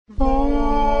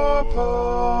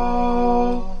Vorpal.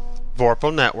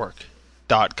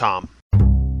 VorpalNetwork.com.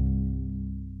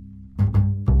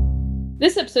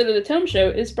 This episode of The Tome Show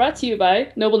is brought to you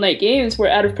by Noble Knight Games,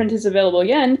 where Out of Print is available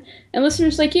again, and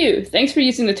listeners like you. Thanks for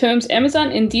using the Tome's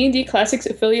Amazon and D&D Classics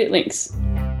affiliate links.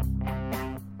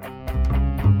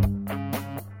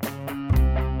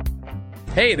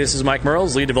 Hey, this is Mike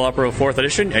Merles, lead developer of 4th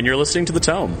Edition, and you're listening to The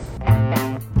Tome.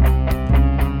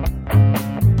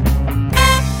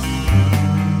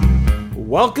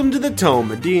 Welcome to The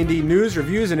Tome, a D&D news,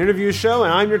 reviews, and interviews show,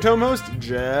 and I'm your Tome host,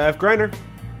 Jeff Greiner.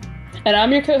 And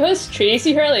I'm your co-host,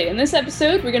 Tracy Hurley. In this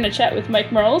episode, we're going to chat with Mike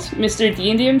Merles, Mr.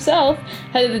 D&D himself,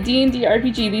 head of the D&D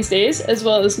RPG these days, as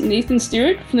well as Nathan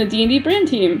Stewart from the D&D brand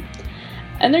team.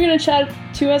 And they're going to chat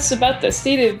to us about the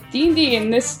state of D&D in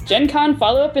this Gen Con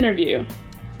follow-up interview.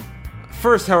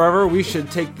 First, however, we should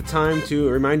take the time to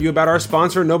remind you about our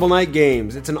sponsor, Noble Knight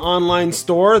Games. It's an online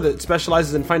store that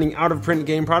specializes in finding out-of-print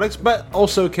game products, but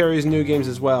also carries new games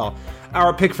as well.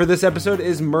 Our pick for this episode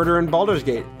is Murder in Baldur's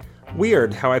Gate.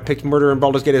 Weird how I picked Murder in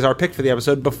Baldur's Gate as our pick for the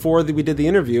episode before we did the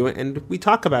interview, and we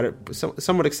talk about it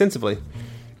somewhat extensively.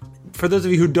 For those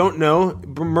of you who don't know,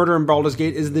 Murder in Baldur's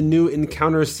Gate is the new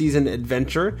Encounter Season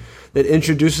adventure that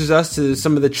introduces us to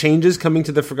some of the changes coming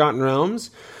to the Forgotten Realms,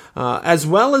 as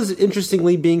well as,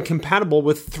 interestingly, being compatible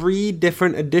with 3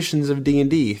 different editions of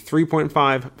D&D,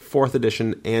 3.5, 4th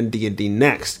edition, and D&D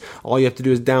Next. All you have to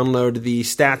do is download the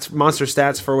monster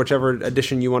stats for whichever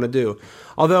edition you want to do.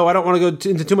 Although I don't want to go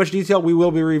into too much detail, we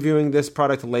will be reviewing this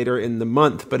product later in the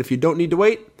month. But if you don't need to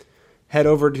wait, head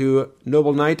over to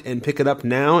Noble Knight and pick it up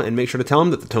now, and make sure to tell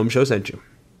them that the Tome Show sent you.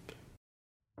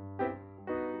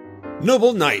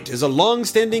 Noble Knight is a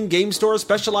long-standing game store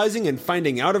specializing in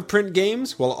finding out-of-print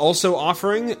games while also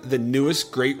offering the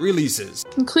newest great releases.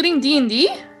 Including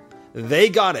D&D? They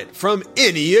got it from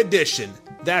any edition.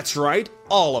 That's right,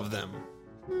 all of them.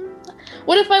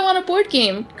 What if I want a board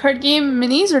game, card game,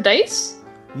 minis, or dice?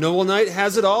 Noble Knight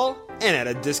has it all, and at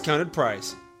a discounted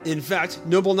price. In fact,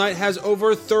 Noble Knight has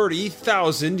over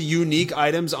 30,000 unique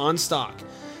items on stock.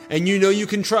 And you know you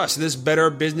can trust this Better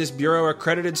Business Bureau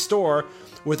accredited store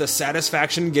with a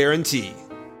satisfaction guarantee.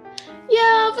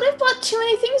 Yeah, but I've bought too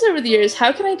many things over the years.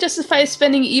 How can I justify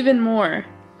spending even more?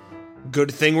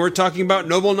 Good thing we're talking about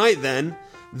Noble Knight then.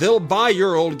 They'll buy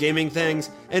your old gaming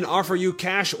things and offer you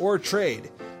cash or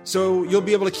trade, so you'll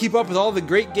be able to keep up with all the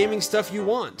great gaming stuff you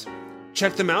want.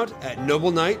 Check them out at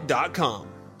nobleknight.com.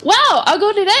 Wow, I'll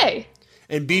go today!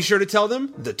 And be sure to tell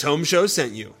them the Tome Show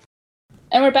sent you.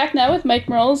 And we're back now with Mike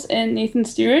Merles and Nathan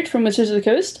Stewart from Wizards of the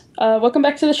Coast. Welcome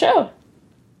back to the show.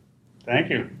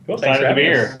 Thank you. Cool. Excited to be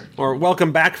here. Or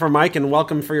welcome back for Mike, and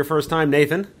welcome for your first time,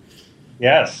 Nathan.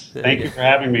 Yes. Thank you for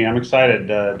having me. I'm excited.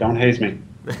 Don't haze me.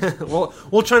 Well,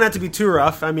 we'll try not to be too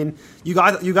rough. I mean, you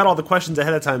got all the questions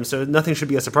ahead of time, so nothing should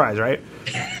be a surprise, right?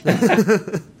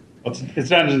 It's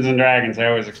Dungeons and Dragons. I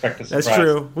always expect a surprise. That's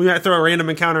true. We might throw a random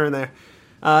encounter in there.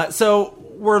 So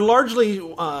we're largely,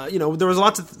 there was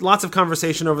lots of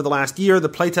conversation over the last year. The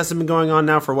playtests have been going on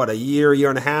now for a year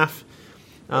and a half.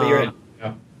 A year and a half.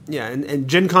 Yeah, and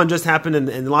Gen Con just happened,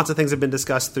 and lots of things have been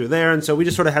discussed through there, and so we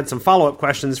just sort of had some follow-up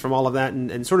questions from all of that,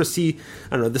 and sort of see,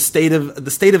 the state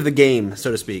of the game,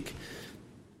 so to speak.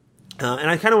 And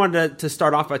I kind of wanted to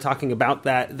start off by talking about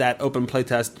that open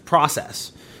playtest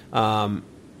process.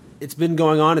 It's been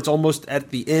going on; it's almost at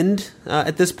the end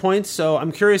at this point. So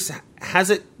I'm curious,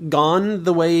 has it gone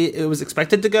the way it was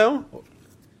expected to go?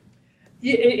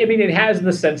 I mean, it has in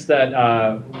the sense that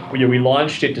we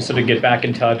launched it to sort of get back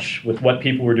in touch with what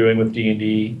people were doing with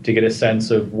D&D, to get a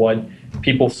sense of what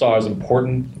people saw as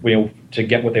important, to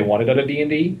get what they wanted out of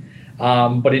D&D.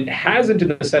 But it hasn't in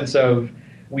the sense of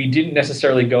we didn't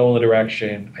necessarily go in the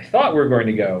direction I thought we were going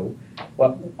to go.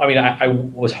 Well, I mean, I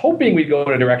was hoping we'd go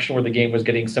in a direction where the game was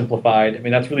getting simplified. I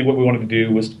mean, that's really what we wanted to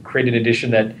do, was create an edition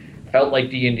that felt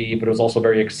like D&D, but it was also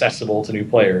very accessible to new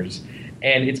players.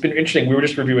 And it's been interesting. We were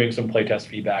just reviewing some playtest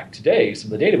feedback today,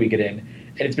 some of the data we get in,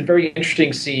 and it's been very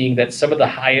interesting seeing that some of the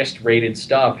highest rated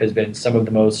stuff has been some of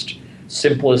the most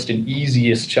simplest and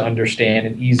easiest to understand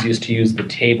and easiest to use the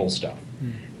table stuff.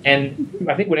 And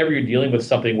I think whenever you're dealing with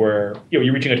something where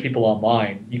you're reaching out to people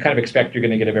online, you kind of expect you're going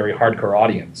to get a very hardcore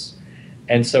audience.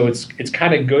 And so it's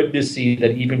kind of good to see that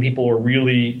even people are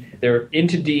they're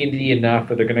into D&D enough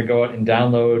that they're going to go out and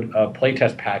download a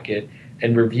playtest packet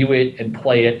and review it and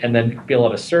play it and then fill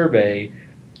out a survey.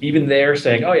 Even they're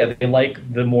saying, oh yeah, they like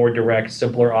the more direct,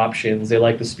 simpler options. They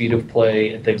like the speed of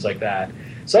play and things like that.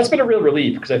 So that's been a real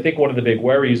relief, because I think one of the big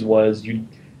worries was you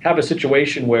have a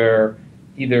situation where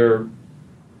either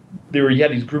you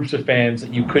had these groups of fans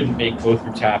that you couldn't make both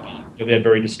groups happy. They had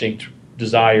very distinct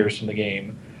desires from the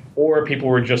game. or people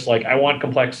were just like, I want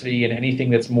complexity, and anything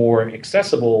that's more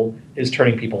accessible is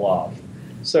turning people off.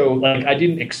 So, like, I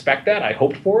didn't expect that. I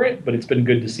hoped for it, but it's been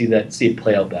good to see it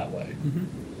play out that way.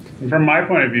 Mm-hmm. From my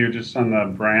point of view, just on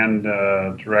the brand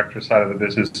director side of the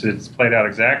business, it's played out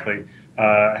exactly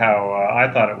how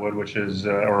I thought it would, which is,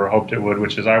 or hoped it would,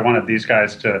 which is I wanted these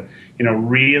guys to,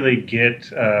 really get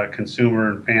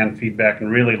consumer and fan feedback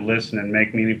and really listen and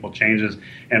make meaningful changes.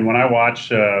 And when I watch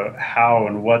how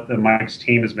and what the Mike's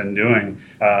team has been doing,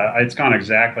 it's gone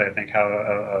exactly, I think, how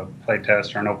a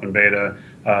playtest or an open beta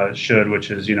should,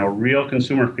 which is, real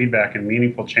consumer feedback and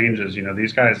meaningful changes.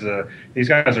 These guys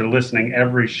are listening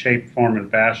every shape, form,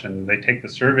 and fashion. They take the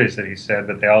surveys that he said,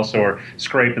 but they also are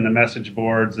scraping the message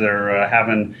boards. They're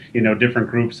having,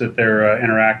 different groups that they're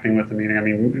interacting with the meeting. I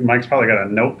mean, Mike's probably got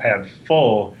a notepad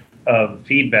full of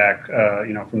feedback,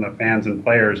 from the fans and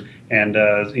players. And,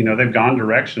 they've gone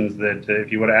directions that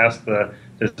if you would have asked the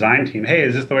design team, hey,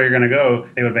 is this the way you're going to go?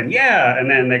 They would have been, yeah. And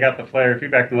then they got the player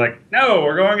feedback and they're like, no,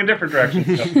 we're going a different direction.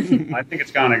 So I think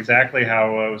it's gone exactly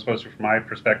how it was supposed to from my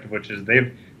perspective, which is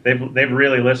they've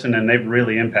really listened and they've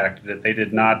really impacted it. They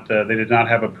did not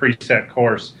have a preset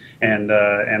course and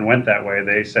went that way.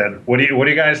 They said, what do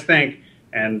you guys think?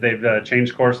 And they've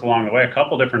changed course along the way a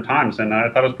couple different times, and I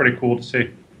thought it was pretty cool to see.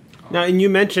 Now, and you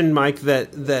mentioned, Mike,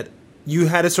 that you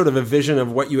had a sort of a vision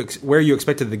of where you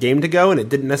expected the game to go, and it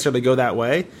didn't necessarily go that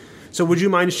way. So would you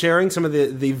mind sharing some of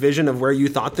the vision of where you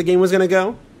thought the game was going to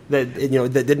go that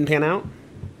didn't pan out?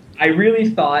 I really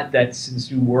thought that since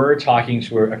we were talking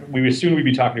we assumed we'd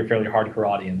be talking to a fairly hardcore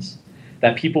audience,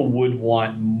 that people would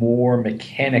want more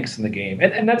mechanics in the game.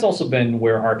 And that's also been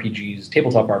where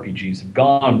tabletop RPGs have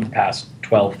gone the past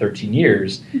 12, 13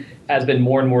 years, has been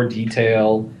more and more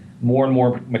detail, more and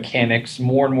more mechanics,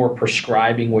 more and more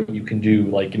prescribing what you can do.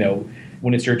 Like,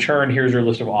 when it's your turn, here's your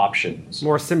list of options.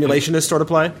 More simulationist sort of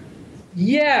play?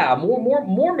 Yeah,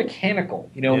 more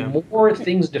mechanical. More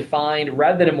things defined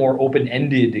rather than a more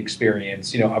open-ended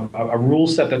experience. A rule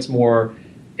set that's more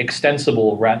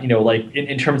extensible, like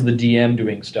in terms of the DM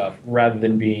doing stuff, rather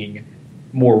than being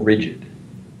more rigid.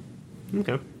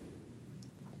 Okay.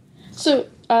 So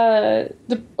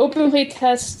the open play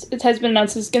test, it has been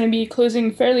announced, is going to be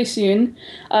closing fairly soon,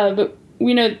 but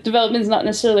we know development is not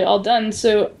necessarily all done.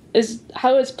 So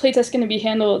how is playtest going to be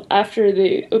handled after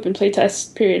the open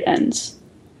playtest period ends?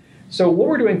 So what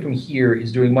we're doing from here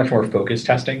is doing much more focused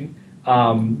testing.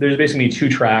 There's basically 2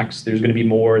 tracks. There's going to be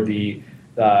more the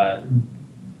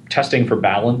testing for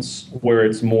balance, where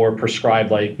it's more prescribed,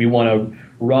 like we want to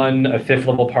run a 5th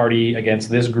level party against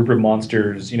this group of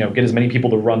monsters, get as many people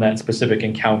to run that specific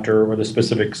encounter or the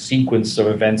specific sequence of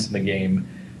events in the game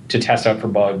to test out for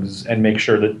bugs and make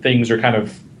sure that things are kind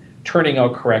of turning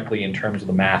out correctly in terms of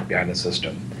the math behind the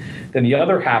system. Then the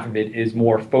other half of it is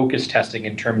more focused testing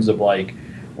in terms of like,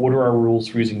 what are our rules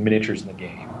for using miniatures in the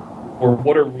game? Or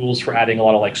what are rules for adding a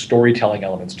lot of like storytelling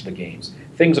elements to the games?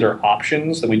 Things that are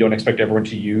options that we don't expect everyone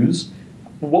to use.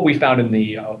 What we found in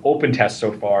the open test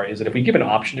so far is that if we give an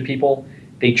option to people,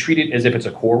 they treat it as if it's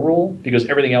a core rule because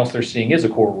everything else they're seeing is a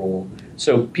core rule.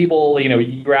 So people,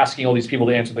 you're asking all these people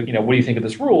to answer, what do you think of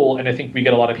this rule? And I think we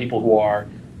get a lot of people who are,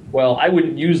 well, I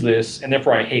wouldn't use this, and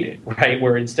therefore I hate it, right?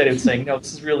 Where instead of saying, no,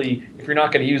 this is really, if you're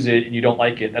not going to use it and you don't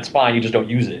like it, that's fine, you just don't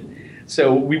use it.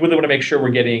 So we really want to make sure we're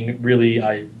getting really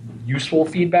useful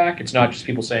feedback. It's not just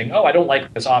people saying, oh, I don't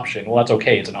like this option. Well, that's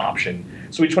okay, it's an option.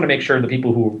 So we just want to make sure the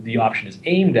people who the option is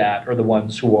aimed at are the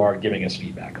ones who are giving us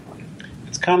feedback on it.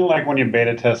 It's kind of like when you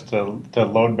beta test to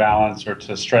load balance or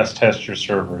to stress test your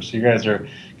server. So you guys are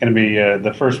going to be,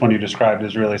 the first one you described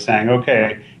is really saying,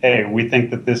 okay, hey, we think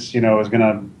that this, is going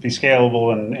to be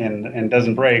scalable and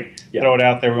doesn't break. Yeah. Throw it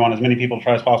out there. We want as many people to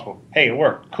try as possible. Hey, it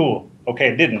worked. Cool. Okay,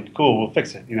 it didn't. Cool. We'll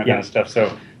fix it. Kind of stuff.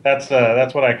 So that's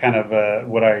what I kind of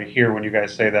what I hear when you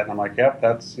guys say that, and I'm like, yep,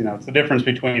 that's it's the difference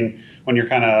between when you're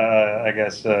kind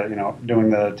of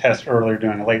doing the test earlier,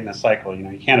 doing it late in the cycle.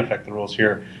 You can't affect the rules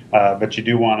here, but you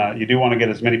do want to get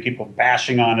as many people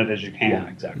bashing on it as you can. Yeah,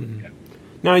 exactly. Mm-hmm. Yeah.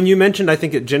 Now, and you mentioned, I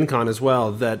think, at Gen Con as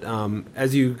well, that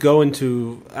as you go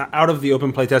out of the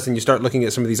open playtest and you start looking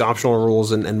at some of these optional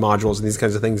rules and modules and these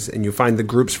kinds of things, and you find the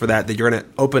groups for that you're going to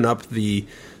open up the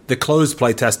closed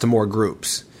playtest to more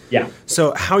groups. Yeah.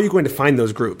 So how are you going to find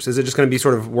those groups? Is it just going to be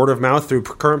sort of word of mouth through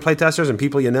current playtesters and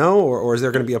people you know, or is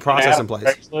there going to be a process in place?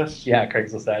 Craigslist? Yeah,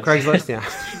 Craigslist ads. Craigslist, yeah.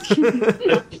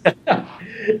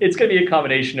 It's going to be a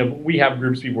combination of, we have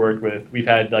groups we work with. We've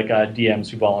had DMs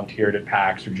who volunteered at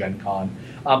PAX or Gen Con.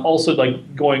 Also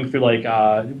going through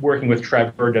working with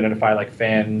Trevor to identify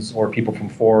fans or people from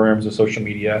forums or social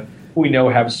media who we know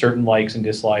have certain likes and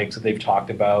dislikes that they've talked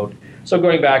about. So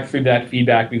going back through that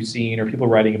feedback we've seen or people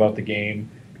writing about the game,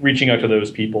 reaching out to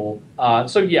those people.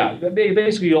 So yeah,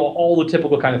 basically all the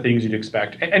typical kind of things you'd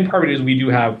expect. And part of it is we do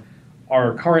have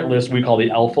our current list we call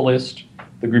the alpha list,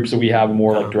 the groups that we have a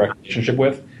more like direct relationship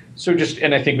with. So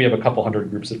and I think we have a couple hundred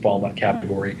groups that fall in that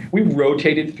category. We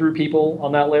rotated through people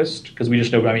on that list because we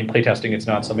just know, playtesting, it's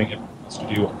not something everyone wants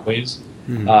to do always.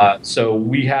 So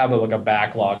we have a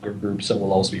backlog of groups that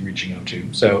we'll also be reaching out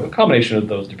to. So a combination of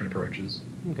those different approaches.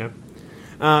 Okay.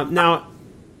 Now,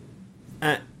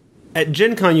 at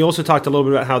Gen Con, you also talked a little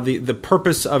bit about how the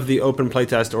purpose of the open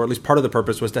playtest, or at least part of the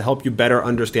purpose, was to help you better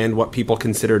understand what people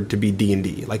considered to be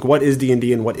D&D. Like, what is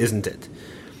D&D and what isn't it?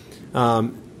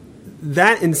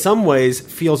 That, in some ways,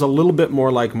 feels a little bit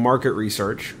more like market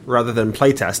research rather than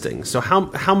playtesting. So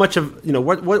how much of,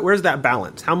 where's that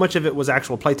balance? How much of it was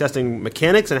actual playtesting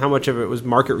mechanics, and how much of it was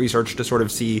market research to sort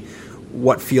of see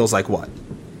what feels like what?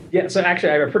 Yeah, so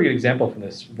actually I have a pretty good example from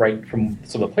this, right from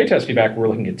some of the playtest feedback we're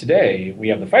looking at today. We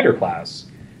have the fighter class,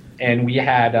 and we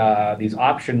had these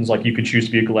options, like you could choose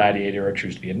to be a gladiator or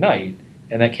choose to be a knight,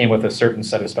 and that came with a certain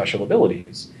set of special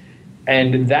abilities.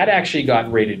 And that actually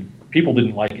got rated. People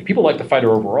didn't like it. People liked the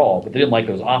fighter overall, but they didn't like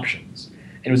those options.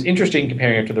 And it was interesting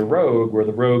comparing it to the rogue, where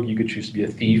the rogue you could choose to be a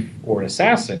thief or an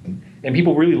assassin, and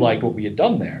people really liked what we had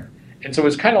done there. And so it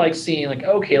was kind of like seeing, like,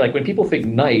 okay, like when people think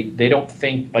knight, they don't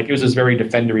think, like, it was this very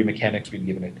defendery mechanics we'd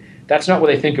given it. That's not what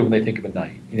they think of when they think of a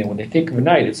knight. When they think of a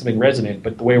knight, it's something resonant,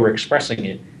 but the way we're expressing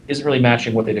it isn't really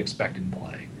matching what they'd expect in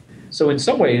play. So in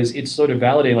some ways, it's sort of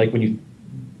validating, like when you,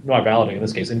 not validating, in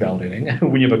this case, invalidating,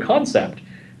 when you have a concept,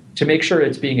 to make sure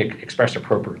it's being expressed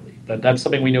appropriately. That's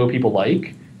something we know people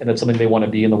like, and that's something they want to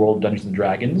be in the world of Dungeons &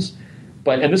 Dragons.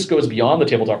 And this goes beyond the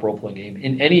tabletop role-playing game.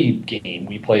 In any game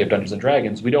we play of Dungeons &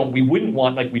 Dragons, we wouldn't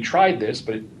want, like, we tried this,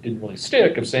 but it didn't really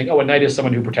stick, of saying, a knight is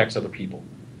someone who protects other people.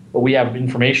 But we have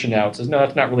information now that says, no,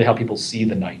 that's not really how people see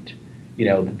the knight.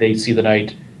 They see the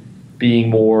knight being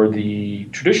more the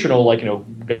traditional,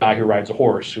 guy who rides a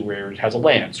horse, who has a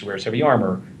lance, who wears heavy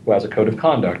armor, who has a code of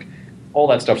conduct. All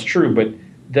that stuff's true, but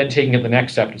then taking it the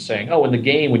next step and saying, in the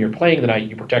game, when you're playing the knight,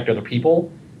 you protect other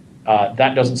people,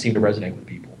 that doesn't seem to resonate with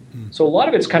people. So a lot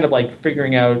of it's kind of like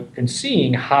figuring out and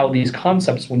seeing how these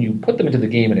concepts, when you put them into the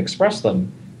game and express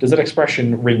them, does that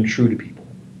expression ring true to people?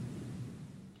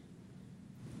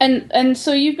 And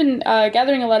so you've been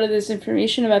gathering a lot of this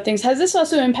information about things. Has this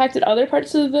also impacted other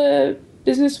parts of the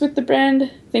business with the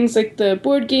brand? Things like the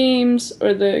board games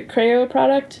or the Creo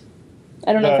product?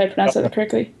 I don't know if I pronounced that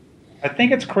correctly. I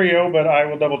think it's Creo, but I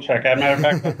will double check. As a matter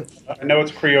of fact, I know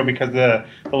it's Creo because the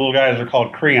little guys are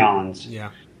called Creons.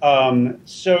 Yeah.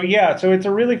 So it's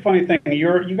a really funny thing.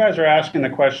 You guys are asking the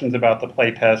questions about the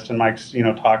playtest, and Mike's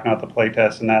talking about the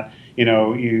playtest, and that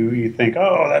you think,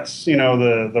 that's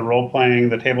the role playing,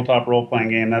 the tabletop role playing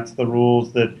game. That's the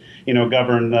rules that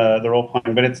govern the role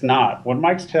playing, but it's not. What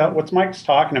Mike's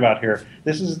talking about here.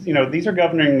 This is these are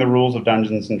governing the rules of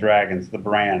Dungeons and Dragons, the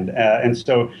brand, and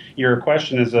so your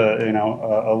question is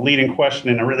a leading question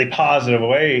in a really positive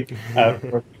way.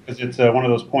 Because it's one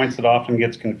of those points that often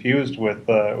gets confused with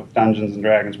Dungeons and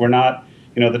Dragons. We're not,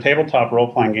 the tabletop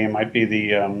role-playing game might be the,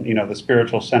 the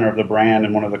spiritual center of the brand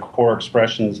and one of the core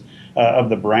expressions of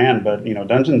the brand, but,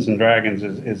 Dungeons and Dragons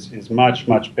is much,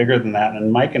 much bigger than that.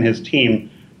 And Mike and his team,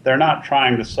 they're not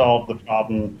trying to solve the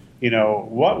problem,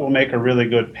 what will make a really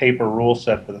good paper rule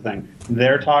set for the thing.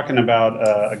 They're talking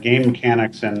about game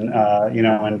mechanics and,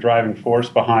 and driving force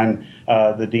behind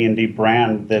the D&D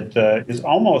brand that is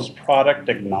almost product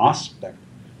agnostic.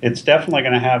 It's definitely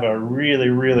going to have a really,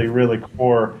 really, really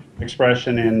core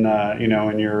expression in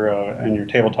your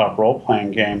tabletop role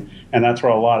playing game, and that's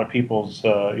where a lot of people's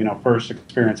first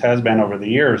experience has been over the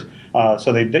years.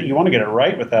 So you want to get it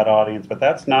right with that audience, but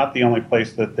that's not the only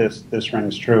place that this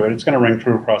rings true. And it's going to ring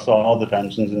true across all the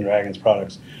Dungeons and Dragons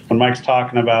products. When Mike's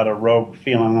talking about a rogue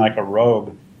feeling like a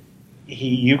rogue,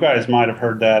 you guys might have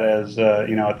heard that as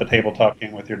at the tabletop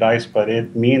game with your dice, but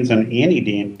it means in any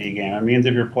D&D game. It means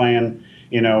if you're playing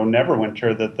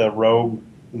Neverwinter, that the rogue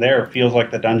there feels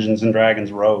like the Dungeons and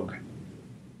Dragons rogue.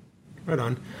 Right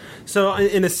on. So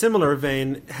in a similar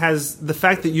vein, has the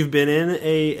fact that you've been in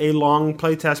a long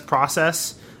playtest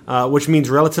process, which means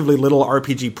relatively little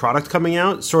RPG product coming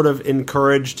out, sort of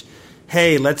encouraged,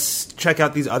 hey, let's check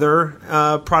out these other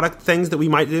product things that we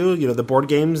might do, the board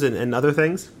games and other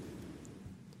things?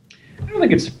 I don't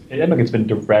think it's been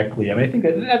directly. I think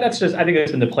that's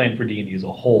been the plan for D&D as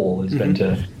a whole. It's been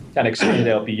to kind of expand it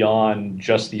out beyond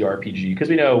just the RPG, because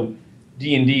we know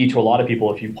D&D to a lot of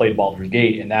people if you've played Baldur's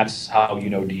Gate, and that's how you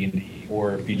know D&D,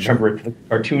 or if you remember the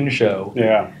cartoon show.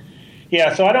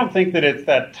 Yeah, so I don't think that it's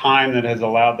that time that has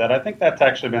allowed that. I think that's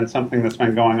actually been something that's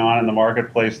been going on in the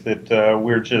marketplace that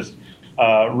we're just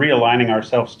realigning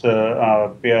ourselves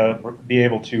to be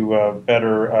able to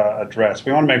better address.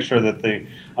 We want to make sure that the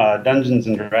Dungeons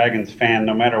and Dragons fan,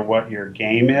 no matter what your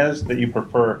game is that you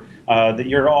prefer, that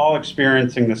you're all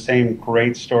experiencing the same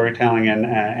great storytelling and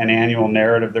annual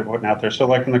narrative they're putting out there. So,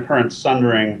 like in the current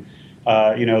Sundering,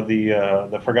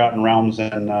 the Forgotten Realms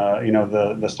and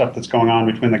the stuff that's going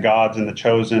on between the gods and the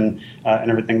chosen and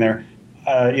everything there.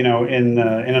 In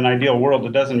an ideal world,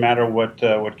 it doesn't matter what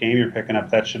game you're picking up.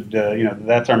 That should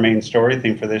that's our main story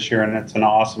theme for this year, and it's an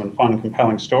awesome and fun,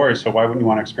 compelling story. So why wouldn't you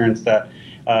want to experience that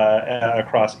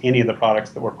across any of the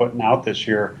products that we're putting out this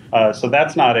year? So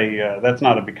that's not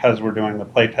a because we're doing the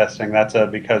play testing. That's a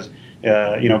because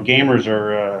gamers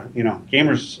are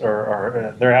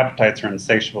their appetites are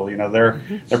insatiable.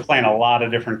 They're playing a lot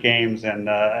of different games,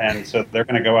 and so they're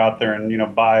going to go out there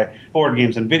and buy board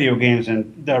games and video games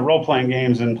and role playing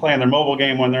games and playing their mobile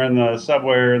game when they're in the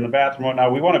subway or in the bathroom.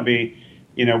 Whatnot. We want to be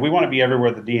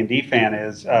everywhere the D&D fan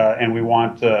is, and we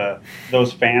want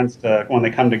those fans to, when they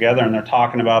come together and they're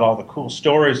talking about all the cool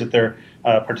stories that they're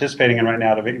participating in right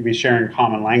now, to be sharing a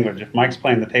common language. If Mike's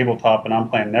playing the tabletop and I'm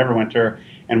playing Neverwinter,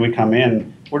 and we come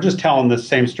in, we're just telling the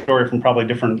same story from probably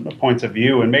different points of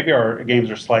view, and maybe our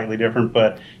games are slightly different,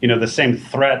 but the same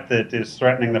threat that is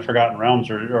threatening the Forgotten Realms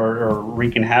or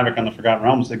wreaking havoc on the Forgotten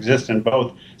Realms exists in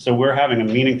both. So we're having a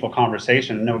meaningful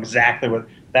conversation and know exactly what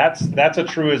that's a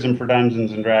truism for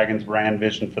Dungeons and Dragons brand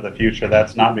vision for the future.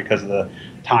 That's not because of the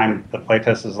time the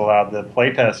playtest is allowed. The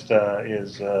playtest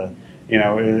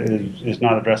is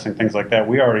not addressing things like that.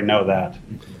 We already know that.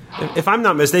 If I'm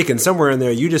not mistaken, somewhere in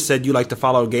there you just said you like to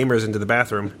follow gamers into the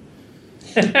bathroom.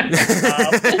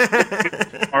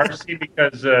 Marcy,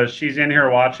 because she's in here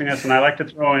watching us, and I like to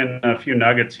throw in a few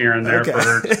nuggets here and there for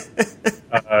her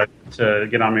to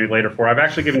get on me later for. I've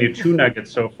actually given you 2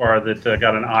 nuggets so far that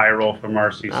got an eye roll from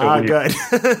Marcy. So good.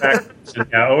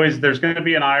 Always there's going to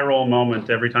be an eye roll moment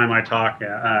every time I talk,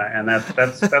 and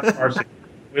that's Marcy.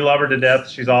 We love her to death.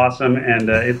 She's awesome, and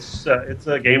it's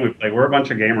a game we play. We're a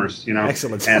bunch of gamers,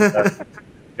 Excellent. And,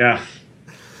 yeah.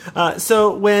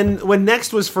 So when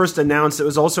Next was first announced, it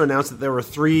was also announced that there were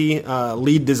 3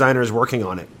 lead designers working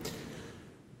on it.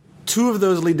 2 of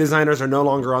those lead designers are no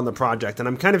longer on the project, and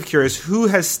I'm kind of curious who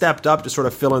has stepped up to sort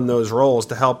of fill in those roles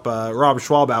to help Rob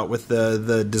Schwab out with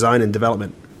the design and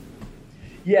development.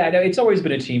 Yeah, no, it's always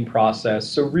been a team process.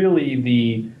 So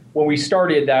really, when we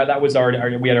started, that was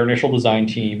we had our initial design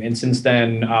team, and since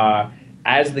then,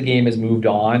 as the game has moved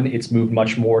on, it's moved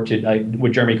much more to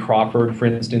with Jeremy Crawford, for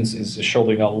instance, is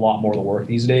shouldering a lot more of the work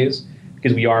these days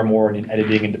because we are more in an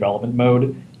editing and development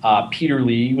mode. Peter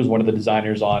Lee was one of the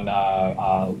designers on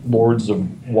Lords of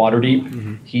Waterdeep.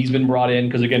 Mm-hmm. He's been brought in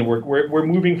because again we're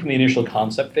moving from the initial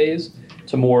concept phase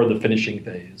to more of the finishing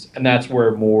phase, and that's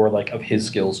where more of his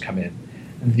skills come in.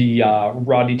 The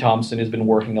Rodney Thompson has been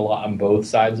working a lot on both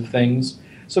sides of things.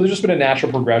 So there's just been a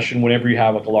natural progression whenever you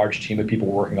have a large team of people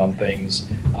working on things.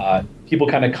 People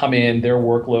kind of come in, their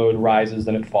workload rises,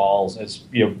 then it falls as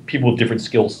people with different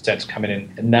skill sets come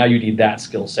in, and now you need that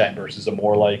skill set versus a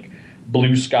more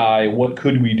blue sky, what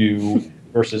could we do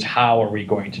versus how are we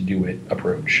going to do it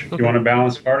approach. You want a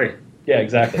balanced party. Yeah,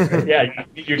 exactly. Yeah,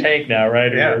 your tank now,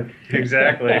 right? Yeah,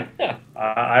 exactly.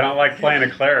 I don't like playing a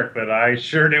cleric, but I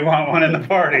sure do want one in the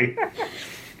party.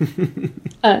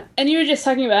 And you were just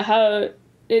talking about how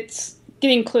it's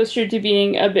getting closer to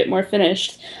being a bit more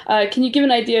finished. Can you give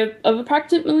an idea of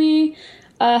approximately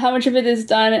how much of it is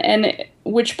done and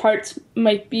which parts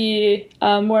might be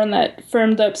more on that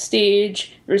firmed up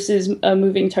stage versus a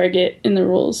moving target in the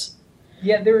rules?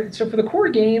 Yeah, so for the core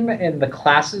game and the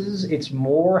classes, it's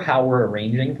more how we're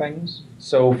arranging things.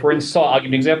 So, for instance, I'll give you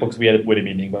an example because we had a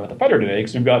meeting about the fighter today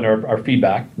because we've gotten our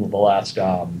feedback from the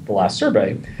last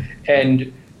survey,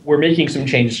 and we're making some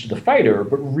changes to the fighter.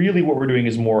 But really, what we're doing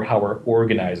is more how we're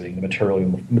organizing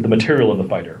the material in the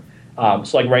fighter.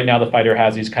 So, right now, the fighter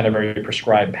has these kind of very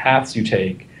prescribed paths you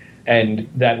take, and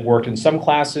that worked in some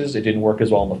classes. It didn't work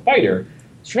as well in the fighter.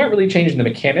 So we're not really changing the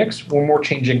mechanics. We're more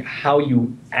changing how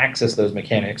you access those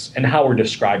mechanics and how we're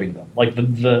describing them. Like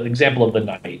the example of the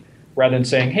knight. Rather than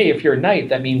saying, hey, if you're a knight,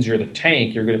 that means you're the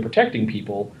tank, you're good at protecting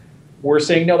people. We're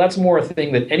saying, no, that's more a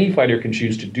thing that any fighter can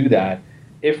choose to do that.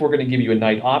 If we're going to give you a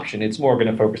knight option, it's more going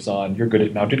to focus on you're good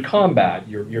at mounted combat,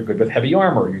 you're good with heavy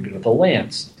armor, you're good with the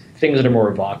lance, things that are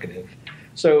more evocative.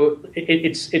 So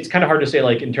it's kind of hard to say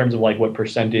in terms of what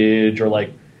percentage or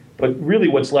but really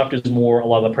what's left is more a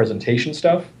lot of the presentation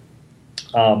stuff.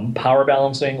 Power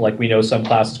balancing, we know some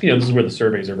classes, this is where the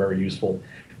surveys are very useful.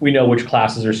 We know which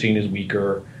classes are seen as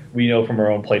weaker. We know from our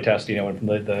own playtest, and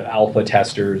from the alpha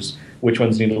testers, which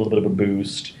ones need a little bit of a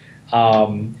boost.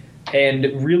 And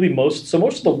really most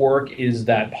of the work is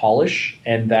that polish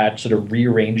and that sort of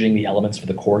rearranging the elements for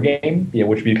the core game,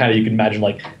 which you can imagine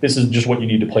like this is just what you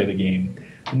need to play the game.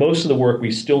 Most of the work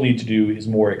we still need to do is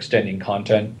more extending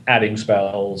content, adding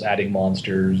spells, adding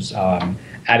monsters,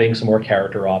 adding some more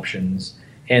character options,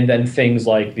 and then things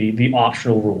like the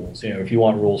optional rules. If you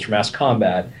want rules for mass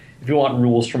combat, if you want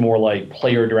rules for more like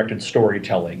player-directed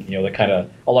storytelling, that kind of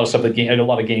a lot of stuff that a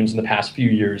lot of games in the past few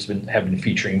years have been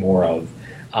featuring more of.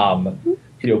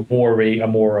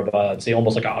 More of a say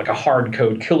almost like a hard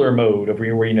code killer mode of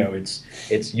where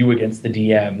it's you against the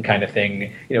DM kind of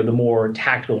thing. The more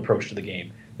tactical approach to the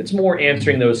game. It's more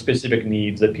answering those specific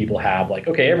needs that people have. Like,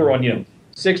 okay, everyone,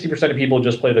 60% of people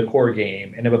just play the core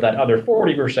game, and about that other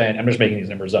 40%, I'm just making these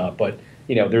numbers up, but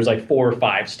there's like 4 or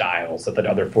 5 styles that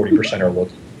other 40% are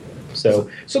looking for.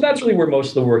 So that's really where most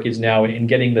of the work is now in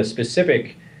getting the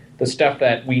stuff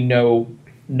that we know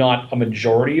not a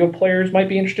majority of players might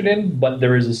be interested in, but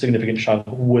there is a significant chunk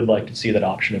who would like to see that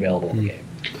option available in the game.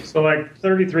 So like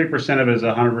 33% of it is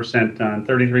 100% done.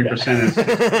 33% is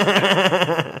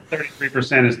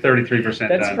 33% is 33% done.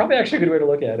 That's probably actually a good way to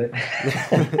look at it.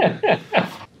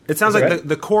 It sounds like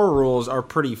the core rules are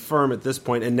pretty firm at this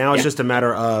point, and now it's just a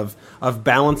matter of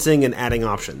balancing and adding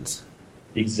options.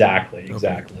 Exactly.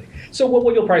 So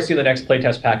what you'll probably see in the next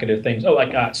playtest packet of things,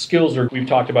 skills, we've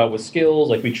talked about with skills,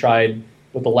 like we tried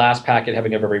with the last packet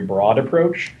having a very broad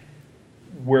approach.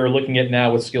 We're looking at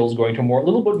now with skills going to a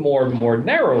little bit more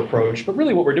narrow approach, but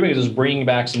really what we're doing is just bringing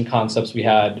back some concepts we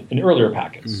had in earlier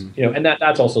packets, and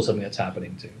that's also something that's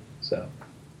happening too. So,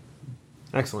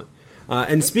 excellent.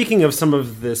 And speaking of some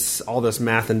of all this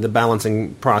math and the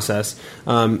balancing process,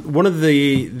 one of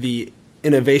the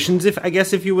innovations,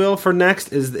 if you will, for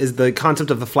next is the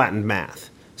concept of the flattened math,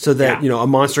 so that a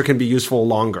monster can be useful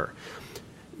longer.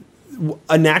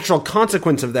 A natural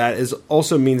consequence of that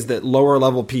also means that lower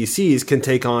level PCs can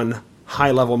take on high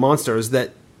level monsters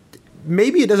that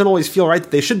maybe it doesn't always feel right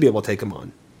that they should be able to take them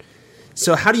on.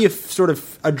 So how do you sort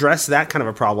of address that kind of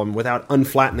a problem without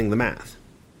unflattening the math?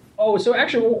 Oh, so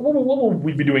actually what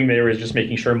we'd be doing there is just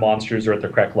making sure monsters are at the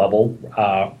correct level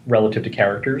relative to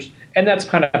characters. And that's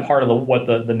kind of part of what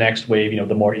the next wave,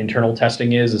 the more internal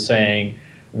testing is saying,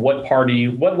 what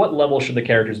level should the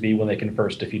characters be when they can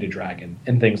first defeat a dragon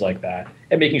and things like that,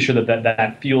 and making sure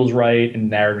that feels right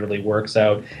and narratively works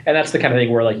out. And that's the kind of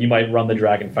thing where like you might run the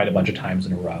dragon fight a bunch of times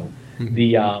in a row.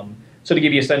 So to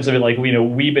give you a sense of it, like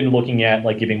we've been looking at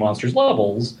like giving monsters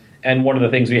levels, and one of the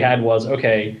things we had was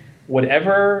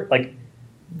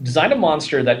design a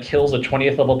monster that kills a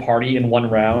 20th level party in one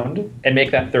round and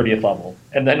make that 30th level.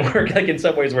 And then in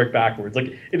some ways work backwards. Like,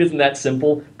 it isn't that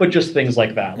simple, but just things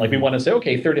like that. Like, we want to say,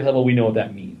 okay, 30th level, we know what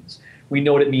that means. We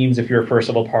know what it means if you're a first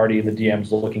level party and the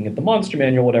DM's looking at the monster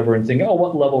manual, whatever, and saying,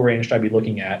 what level range should I be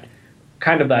looking at?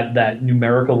 Kind of that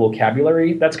numerical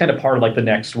vocabulary. That's kind of part of, the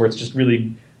next, where it's just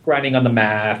really grinding on the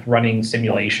math, running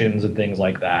simulations and things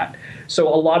like that. So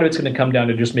a lot of it's going to come down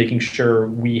to just making sure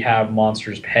we have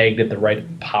monsters pegged at the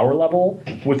right power level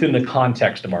within the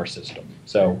context of our system.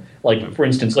 So, for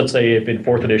instance, let's say if in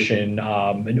 4th edition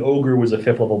an ogre was a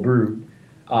 5th level brute,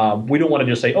 we don't want to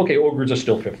just say, okay, ogres are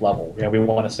still 5th level. We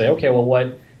want to say, okay,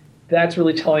 well, that's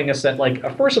really telling us that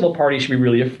a first level party should be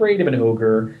really afraid of an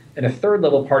ogre, and a 3rd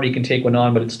level party can take one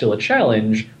on, but it's still a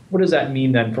challenge. What does that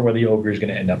mean then for where the ogre is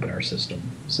going to end up in our system?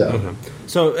 So,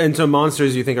 so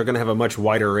monsters you think are going to have a much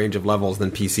wider range of levels than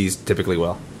PCs typically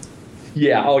will?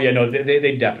 Yeah. Oh, yeah. No,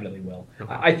 they definitely will.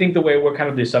 Okay. I think the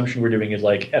the assumption we're doing is a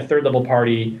 3rd level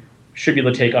party should be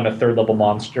able to take on a 3rd level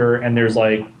monster, and there's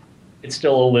it's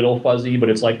still a little fuzzy, but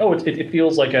it's it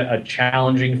feels like a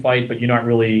challenging fight, but you're not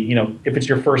really, if it's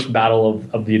your first battle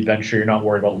of the adventure, you're not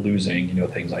worried about losing,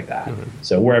 things like that. Mm-hmm.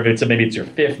 So wherever maybe it's your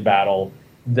 5th battle,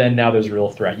 then now there's a real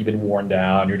threat. You've been worn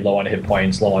down, you're low on hit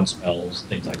points, low on spells,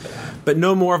 things like that. But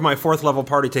no more of my 4th level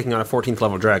party taking on a 14th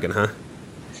level dragon, huh?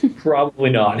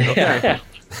 Probably not. Okay.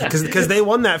 Because they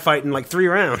won that fight in 3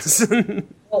 rounds.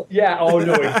 Well, yeah. Oh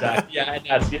no, exactly. Yeah,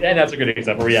 and that's a good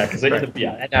example. Yeah, because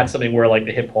and that's something where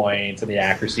the hit points and the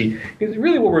accuracy. Because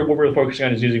really, what we're focusing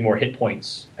on is using more hit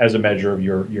points as a measure of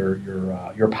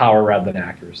your power rather than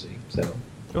accuracy. So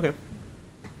okay.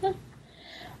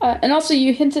 And also,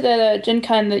 you hinted at Gen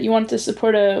Con that you want to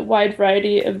support a wide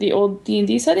variety of the old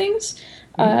D&D settings.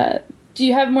 Do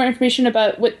you have more information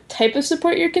about what type of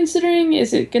support you're considering?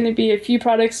 Is it going to be a few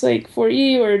products like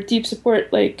 4E or deep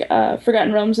support like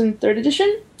Forgotten Realms in 3rd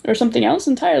edition, or something else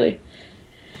entirely?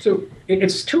 So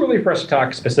it's too early for us to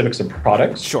talk specifics of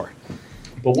products. Sure.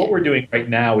 But what we're doing right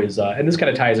now is, and this kind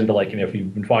of ties into if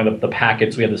you've been following the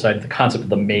packets, we have the concept of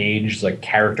the mage,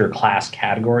 character class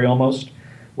category almost,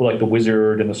 with the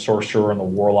wizard and the sorcerer and the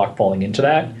warlock falling into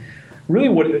that. really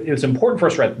what it's important for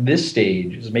us at this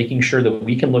stage is making sure that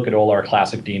we can look at all our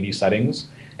classic D&D settings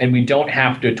and we don't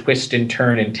have to twist and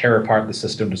turn and tear apart the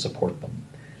system to support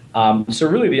them. So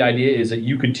really the idea is that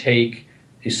you could take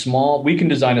we can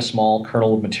design a small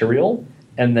kernel of material,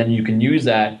 and then you can use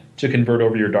that to convert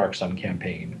over your Dark Sun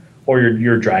campaign or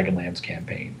your Dragonlance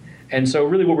campaign. And so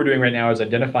really what we're doing right now is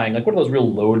identifying like what are those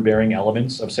real load-bearing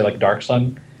elements of, say, like Dark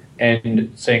Sun,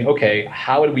 and saying, okay,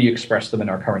 how would we express them in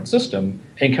our current system,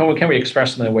 and can we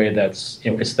express them in a way that's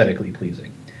aesthetically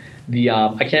pleasing?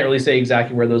 I can't really say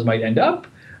exactly where those might end up,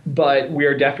 but we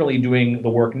are definitely doing the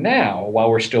work now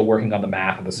while we're still working on the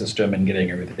math of the system and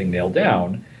getting everything nailed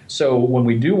down. So when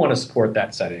we do want to support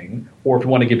that setting, or if we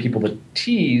want to give people the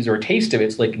tease or a taste of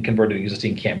it so they can convert to an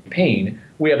existing campaign,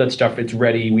 we have that stuff, it's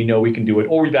ready, we know we can do it,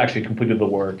 or we've actually completed the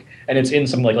work, and it's in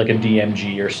something like a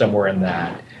DMG or somewhere in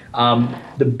that.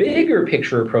 The bigger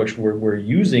picture approach we're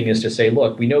using is to say,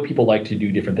 look, we know people like to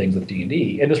do different things with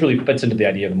D&D, and this really fits into the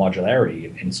idea of the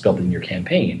modularity in sculpting your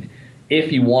campaign.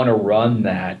 If you want to run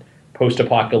that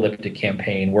post-apocalyptic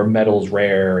campaign where metal's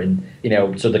rare, and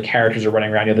so the characters are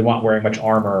running around, they're not wearing much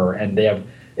armor, and they have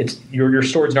your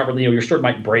sword's not really, your sword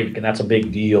might break, and that's a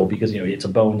big deal because it's a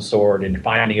bone sword and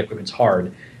finding equipment's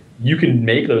hard. You can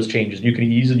make those changes. You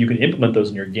can implement those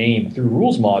in your game through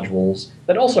rules modules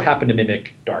that also happen to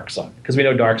mimic Dark Sun, because we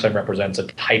know Dark Sun represents a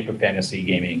type of fantasy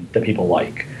gaming that people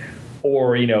like.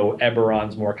 Or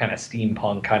Eberron's more kind of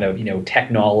steampunk kind of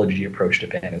technology approach to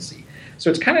fantasy. So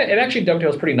it actually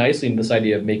dovetails pretty nicely into this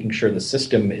idea of making sure the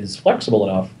system is flexible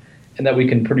enough and that we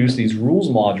can produce these rules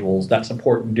modules that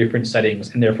support different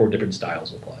settings and therefore different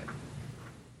styles of play.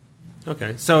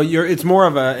 Okay, so it's more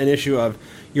of an issue of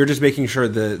you're just making sure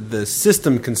the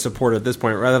system can support it at this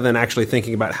point, rather than actually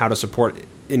thinking about how to support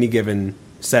any given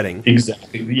setting.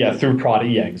 Exactly. Yeah, through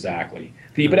product. Yeah, exactly.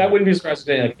 But I wouldn't be surprised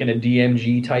in a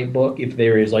DMG type book if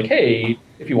there is like, hey,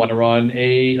 if you want to run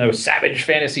a savage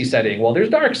fantasy setting, well, there's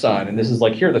Dark Sun, and this is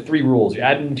like, here are the 3 rules. You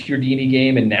add them to your D&D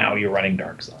game, and now you're running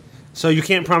Dark Sun. So you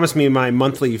can't promise me my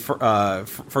monthly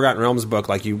Forgotten Realms book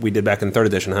like we did back in 3rd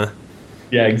edition, huh?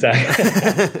 Yeah,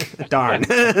 exactly.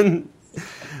 Darn.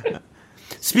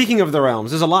 Speaking of the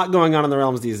realms, there's a lot going on in the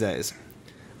realms these days.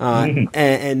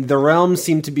 And the realms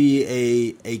seem to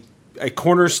be a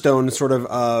cornerstone sort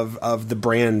of the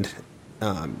brand,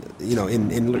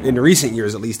 in recent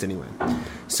years, at least anyway.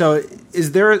 So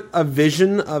is there a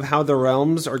vision of how the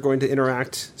realms are going to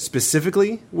interact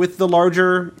specifically with the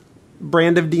larger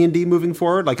brand of D&D moving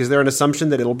forward? Like, is there an assumption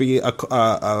that it'll be a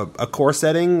core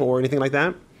setting or anything like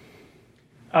that?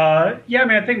 Yeah, I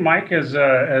mean, I think Mike has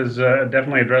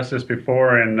definitely addressed this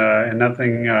before, and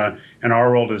nothing in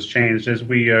our world has changed as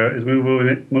we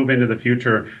move into the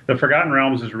future. The Forgotten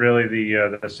Realms is really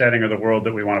the setting or the world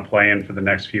that we want to play in for the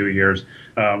next few years.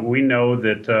 We know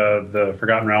that the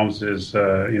Forgotten Realms is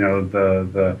got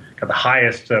the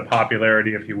highest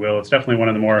popularity, if you will. It's definitely one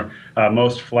of the more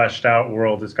most fleshed out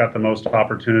worlds. It's got the most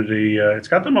opportunity. It's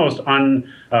got the most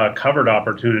uncovered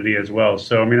opportunity as well.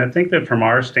 So I mean, I think that from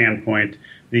our standpoint,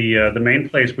 the main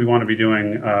place we want to be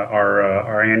doing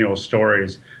our annual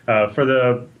stories for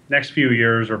the next few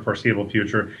years or foreseeable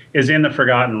future is in the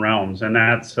Forgotten Realms, and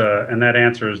that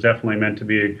answer is definitely meant to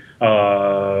be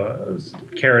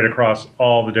carried across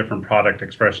all the different product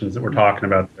expressions that we're talking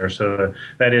about there. So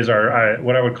that is our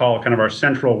what I would call kind of our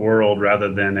central world, rather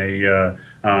than a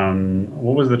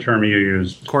what was the term you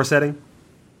used? Core setting.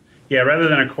 Yeah, rather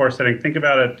than a core setting, think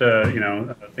about it.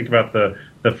 Think about the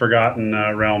Forgotten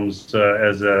Realms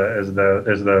as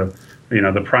the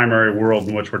primary world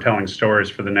in which we're telling stories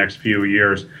for the next few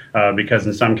years. Because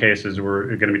in some cases we're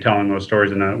going to be telling those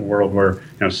stories in a world where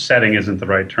setting isn't the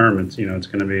right term. It's it's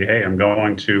going to be, hey, I'm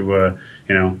going to we're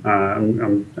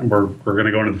going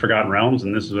to go into the Forgotten Realms,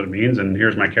 and this is what it means, and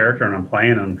here's my character, and I'm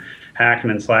playing and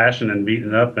hacking and slashing and beating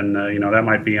it up, and that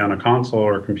might be on a console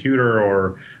or a computer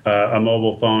or a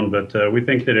mobile phone, but we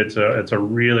think that it's a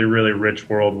really, really rich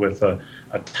world with a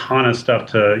ton of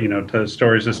stuff to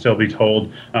stories to still be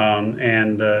told,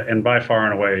 and by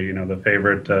far and away the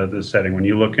favorite the setting. When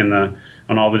you look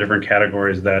on all the different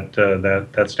categories,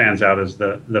 that stands out as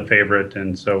the favorite,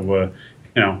 and so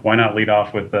why not lead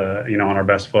off with on our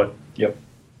best foot? Yep.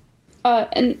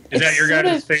 And is that your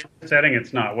guys' favorite setting?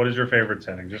 It's not. What is your favorite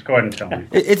setting? Just go ahead and tell me.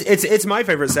 It's my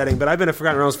favorite setting, but I've been a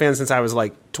Forgotten Realms fan since I was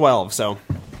like 12. So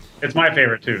it's my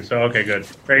favorite too. So okay, good.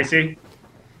 Tracy?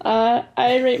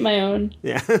 I rate my own.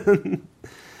 Yeah.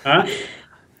 Huh?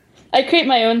 I create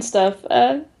my own stuff.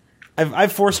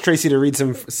 I've forced Tracy to read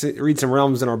some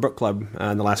Realms in our book club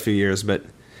in the last few years, but.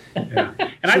 Yeah.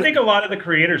 And I think a lot of the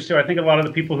creators too. I think a lot of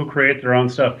the people who create their own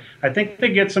stuff, I think they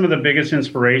get some of the biggest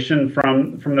inspiration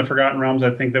from the Forgotten Realms. I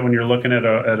think that when you're looking at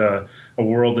a a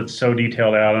world that's so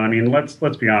detailed out. And I mean, let's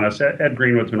be honest. Ed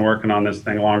Greenwood's been working on this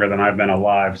thing longer than I've been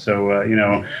alive. So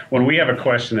when we have a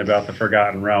question about the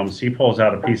Forgotten Realms, he pulls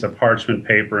out a piece of parchment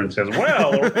paper and says,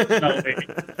 "Well," originally.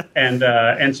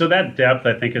 And so that depth,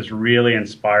 I think, has really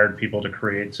inspired people to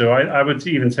create. So I would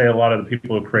even say a lot of the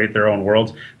people who create their own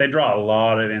worlds, they draw a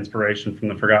lot of inspiration from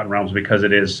the Forgotten Realms because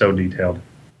it is so detailed.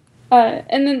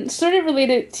 And then sort of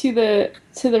related to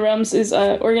the realms is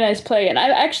organized play. And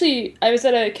I was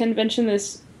at a convention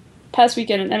this past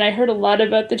weekend, and I heard a lot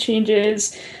about the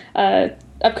changes,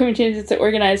 upcoming changes to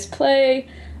organized play.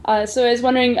 So I was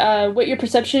wondering what your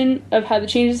perception of how the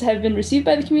changes have been received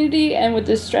by the community and what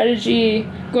the strategy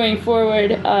going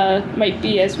forward might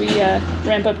be as we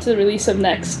ramp up to the release of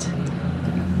Next.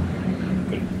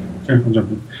 Sure, I'll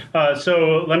jump in.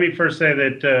 So let me first say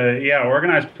that,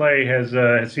 organized play has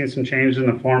seen some change in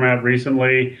the format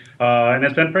recently, and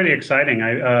it's been pretty exciting.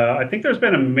 I think there's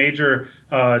been a major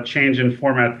change in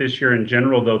format this year in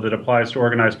general, though, that applies to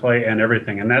organized play and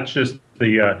everything, and that's just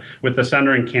with the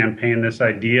Sundering campaign, this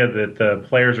idea that the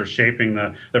players are shaping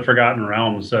the Forgotten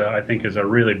Realms, I think, is a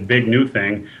really big new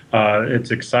thing. It's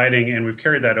exciting, and we've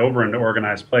carried that over into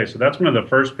organized play. So that's one of the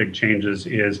first big changes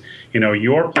is,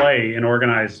 your play in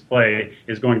organized play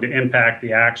is going to impact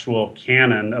the actual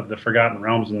canon of the Forgotten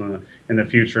Realms in the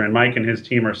future. And Mike and his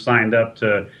team are signed up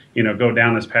to, go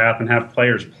down this path and have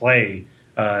players play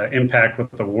impact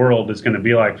what the world is going to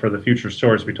be like for the future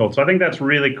stories to be told. So I think that's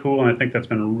really cool, and I think that's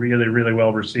been really, really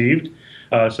well received.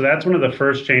 So that's one of the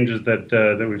first changes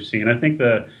that we've seen. I think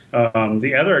the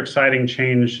other exciting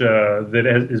change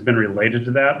that has been related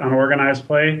to that on organized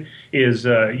play is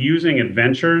using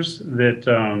adventures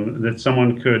that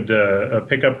someone could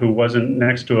pick up who wasn't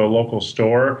next to a local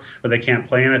store or they can't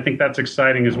play in. I think that's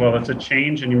exciting as well. It's a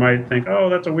change, and you might think, oh,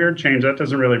 that's a weird change. That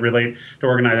doesn't really relate to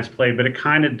organized play, but it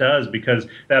kind of does, because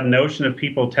that notion of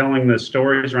people telling the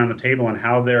stories around the table and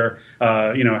how their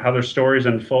stories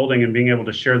unfolding and being able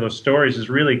to share those stories is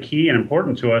really key and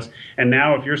important to us. And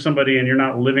now if you're somebody and you're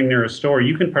not living near a store,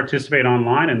 you can participate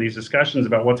online in these discussions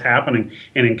about what's happening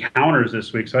in encounters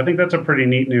this week. So I think that's a pretty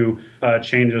neat new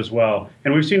change as well.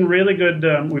 And we've seen really good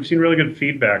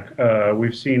feedback. And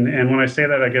when I say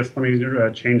that, I guess let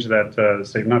me change that,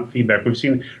 say not feedback. We've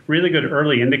seen really good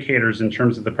early indicators in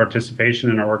terms of the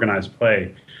participation in our organized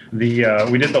play.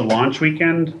 We did the launch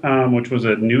weekend, which was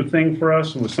a new thing for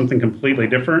us. It was something completely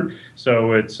different.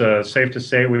 So it's safe to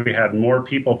say we had more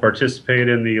people participate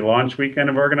in the launch weekend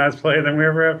of organized play than we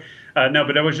ever have. No,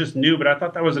 but it was just new. But I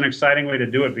thought that was an exciting way to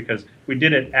do it, because we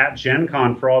did it at Gen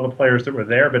Con for all the players that were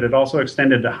there, but it also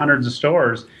extended to hundreds of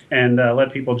stores and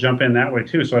let people jump in that way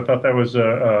too. So I thought that was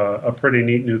a pretty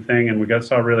neat new thing, and we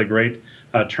saw really great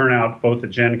turnout both at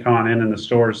Gen Con and in the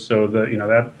stores. So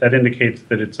that indicates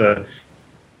that it's a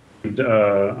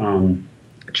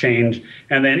change.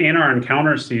 And then in our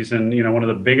encounter season, one of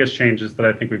the biggest changes that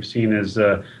I think we've seen is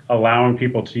allowing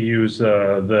people to use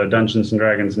the Dungeons and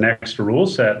Dragons Next rule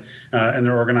set in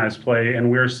their organized play.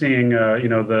 And we're seeing,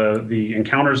 the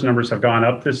encounters numbers have gone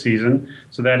up this season.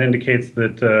 So that indicates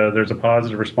that there's a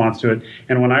positive response to it.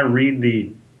 And when I read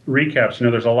the recaps,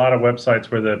 there's a lot of websites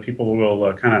where the people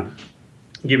will kind of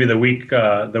give you the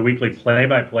weekly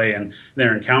play-by-play in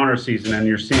their encounter season, and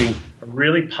you're seeing a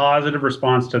really positive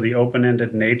response to the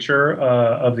open-ended nature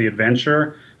of the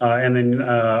adventure. And then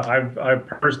I've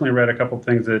personally read a couple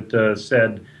things that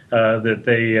said that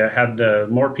they had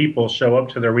more people show up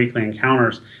to their weekly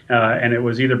encounters, and it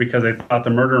was either because they thought the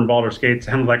Murder in Baldur's Gate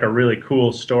sounded like a really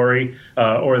cool story,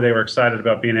 or they were excited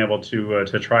about being able to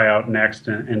try out Next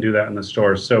and do that in the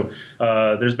stores. So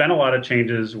there's been a lot of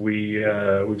changes.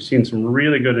 We've seen some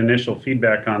really good initial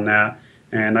feedback on that.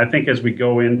 And I think as we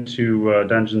go into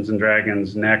Dungeons and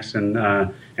Dragons Next and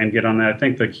get on that, I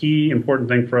think the key important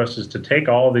thing for us is to take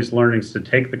all of these learnings, to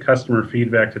take the customer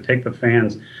feedback, to take the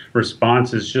fans'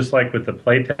 responses, just like with the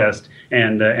playtest,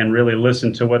 and really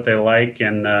listen to what they like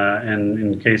and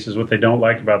in cases what they don't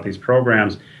like about these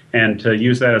programs, and to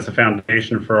use that as a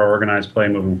foundation for our organized play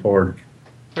moving forward.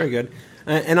 Very good.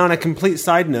 And on a complete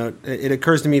side note, it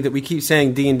occurs to me that we keep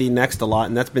saying D&D Next a lot,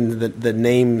 and that's been the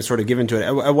name sort of given to it.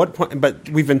 At what point? But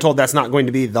we've been told that's not going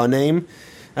to be the name.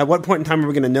 At what point in time are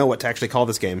we going to know what to actually call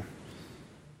this game?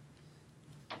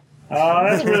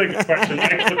 That's a really good question.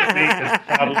 Mike looked at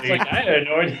me, probably. I had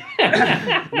no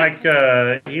idea.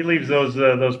 Mike, he leaves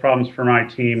those problems for my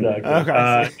team.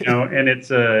 Exactly. And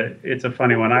it's a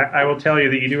funny one. I will tell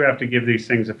you that you do have to give these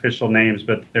things official names,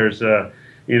 but there's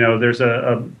there's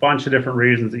a bunch of different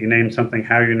reasons that you name something,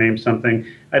 how you name something.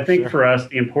 I think for us,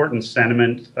 the important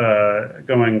sentiment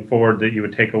going forward that you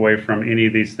would take away from any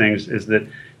of these things is that,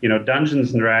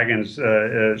 Dungeons and Dragons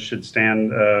should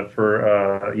stand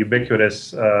for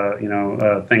ubiquitous,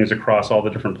 things across all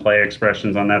the different play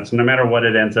expressions on that. So no matter what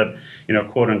it ends up,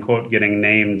 quote unquote, getting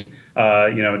named,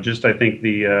 just I think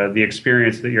the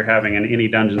experience that you're having in any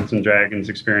Dungeons and Dragons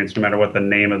experience, no matter what the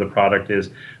name of the product is,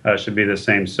 should be the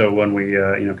same. So when we,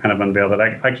 kind of unveil that,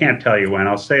 I can't tell you when.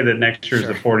 I'll say that next year's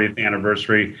the 40th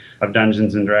anniversary of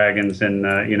Dungeons and Dragons, and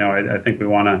I think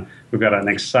we've got an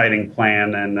exciting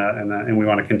plan, and we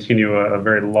want to continue a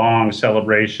very long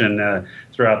celebration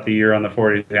throughout the year on the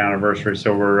 40th anniversary.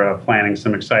 So we're planning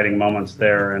some exciting moments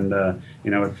there, and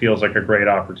it feels like a great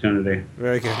opportunity.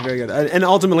 Very good, very good. And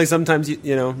ultimately, sometimes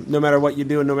no matter what you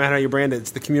do and no matter how you brand it,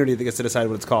 it's the community that gets to decide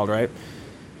what it's called, right?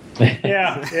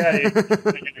 Yeah. You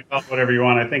can call it whatever you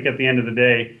want. I think at the end of the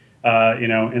day,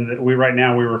 we right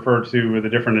now we refer to the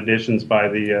different editions by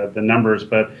the numbers,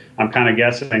 but I'm kind of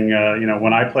guessing.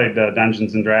 When I played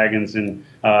Dungeons and Dragons, and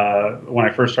when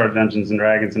I first started Dungeons and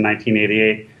Dragons in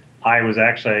 1988, I was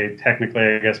actually technically,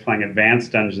 I guess, playing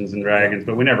Advanced Dungeons and Dragons,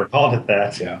 but we never called it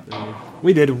that. Yeah,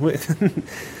 we did. We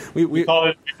called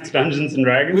it Advanced Dungeons and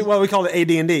Dragons. We called it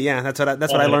AD&D. Yeah, that's what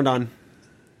I learned on.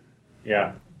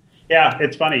 Yeah,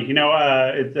 it's funny.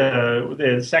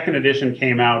 The second edition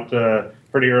came out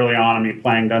pretty early on of me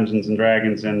playing Dungeons and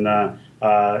Dragons, and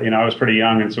I was pretty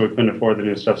young, and so we couldn't afford the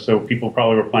new stuff. So people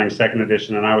probably were playing second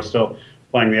edition, and I was still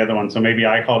playing the other one. So maybe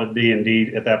I called it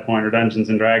D&D at that point, or Dungeons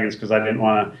and Dragons, because I didn't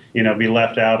want to, be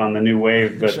left out on the new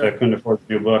wave, but I couldn't afford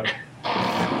the new book.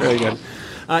 Very good.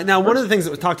 Now, one of the things that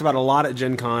was talked about a lot at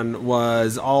Gen Con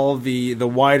was all the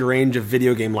wide range of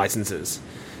video game licenses.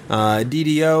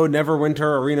 DDO,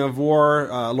 Neverwinter, Arena of War,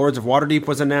 Lords of Waterdeep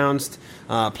was announced,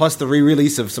 plus the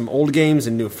re-release of some old games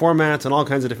and new formats and all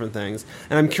kinds of different things.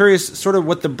 And I'm curious sort of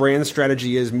what the brand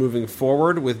strategy is moving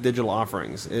forward with digital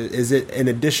offerings. Is it an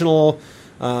additional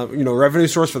revenue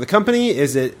source for the company?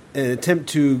 Is it an attempt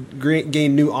to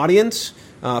gain new audience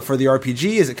for the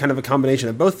RPG? Is it kind of a combination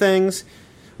of both things?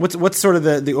 What's sort of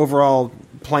the overall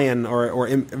plan or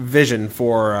vision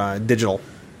for digital?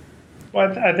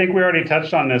 Well, I think we already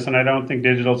touched on this, and I don't think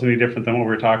digital is any different than what we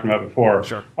were talking about before.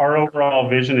 Sure. Our overall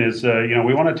vision is,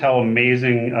 we want to tell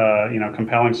amazing,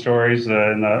 compelling stories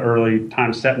in the early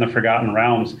times set in the Forgotten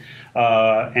Realms,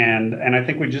 and I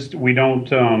think we don't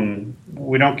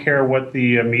care what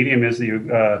the medium is that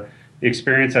you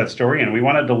experience that story in. We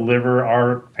want to deliver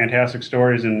our fantastic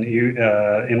stories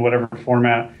in whatever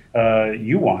format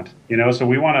you want. So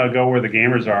we want to go where the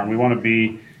gamers are, and we want to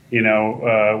be. We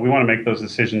want to make those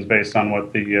decisions based on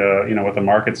what the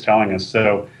market's telling us.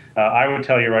 So I would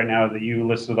tell you right now that you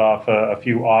listed off a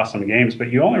few awesome games,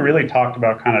 but you only really talked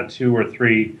about kind of 2 or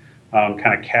 3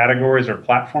 kind of categories or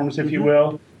platforms, if you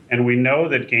will. And we know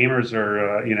that gamers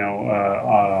are,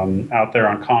 out there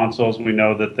on consoles. We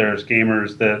know that there's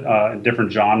gamers that in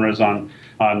different genres on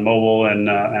mobile and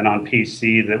on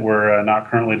PC that we're not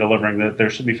currently delivering. That there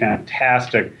should be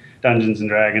fantastic Dungeons and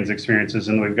Dragons experiences,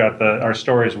 and we've got our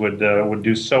stories would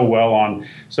do so well on.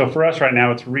 So for us right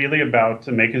now, it's really about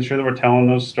making sure that we're telling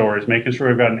those stories, making sure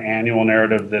we've got an annual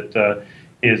narrative that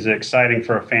is exciting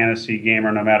for a fantasy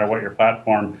gamer, no matter what your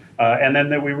platform, and then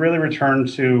that we really return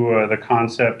to the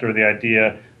concept or the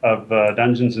idea of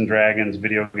Dungeons and Dragons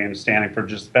video games standing for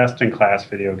just best-in-class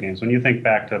video games. When you think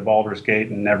back to Baldur's Gate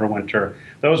and Neverwinter,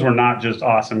 those were not just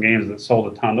awesome games that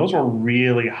sold a ton. Those were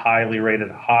really highly rated,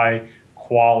 high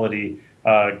quality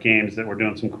games that were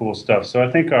doing some cool stuff. So I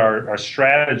think our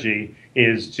strategy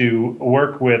is to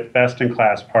work with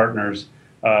best-in-class partners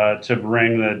to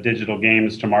bring the digital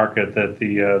games to market that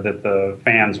the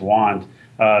fans want,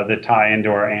 that tie into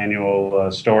our annual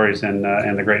stories and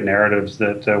the great narratives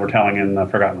that we're telling in the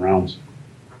Forgotten Realms.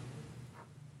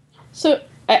 So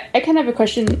I kind of have a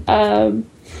question,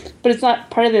 but it's not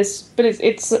part of this. But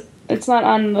it's not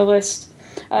on the list.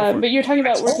 But you're talking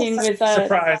about working with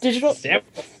digital.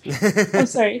 I'm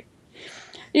sorry.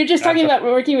 You're just talking about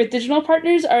working with digital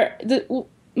partners.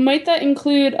 Might that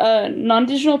include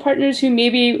non-digital partners who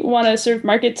maybe want to serve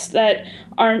markets that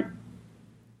aren't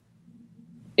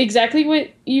exactly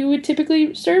what you would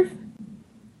typically serve?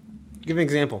 Give an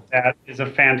example. That is a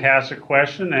fantastic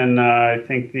question, and I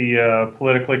think the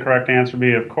politically correct answer would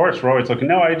be, of course, we're always looking.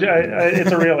 No,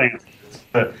 it's a real answer.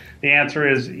 The answer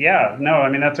is, yeah, no, I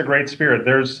mean, that's a great spirit.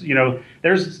 There's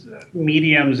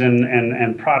mediums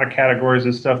and product categories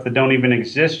and stuff that don't even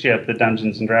exist yet that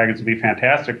Dungeons and Dragons would be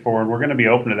fantastic for, and we're going to be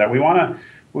open to that. We want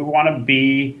to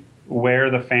be where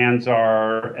the fans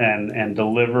are and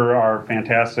deliver our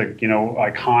fantastic,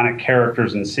 iconic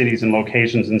characters and cities and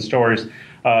locations and stories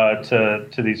to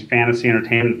these fantasy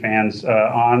entertainment fans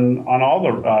on all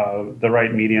the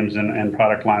right mediums and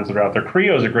product lines that are out there.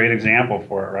 Creo is a great example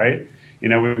for it, right?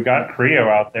 We've got Creo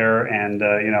out there, and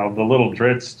the little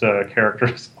Dritz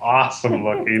character is awesome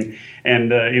looking,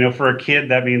 and for a kid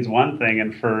that means one thing,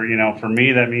 and for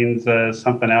me that means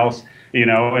something else.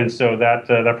 And so that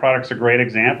product's a great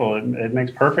example. It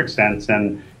makes perfect sense,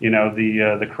 and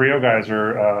the Creo guys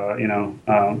are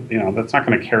that's not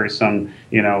going to carry some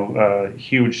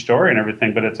huge story and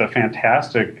everything, but it's a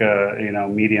fantastic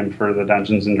medium for the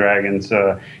Dungeons and Dragons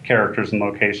characters and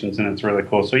locations, and it's really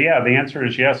cool. So yeah, the answer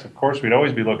is yes. Of course, we'd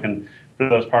always be looking for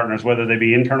those partners, whether they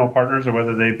be internal partners or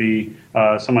whether they be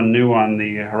someone new on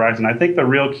the horizon. I think the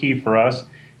real key for us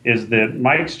is that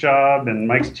Mike's job and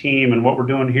Mike's team and what we're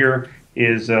doing here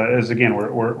is again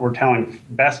we're telling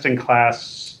best in class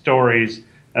stories,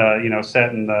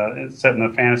 set in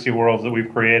the fantasy worlds that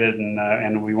we've created,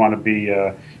 and we want to be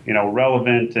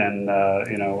relevant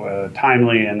and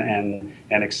timely and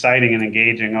exciting and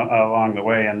engaging along the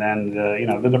way, and then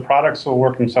the products will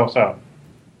work themselves out.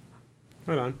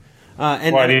 Right on.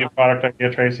 Why do you need a product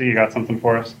idea, Tracy? You got something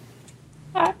for us?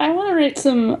 I want to write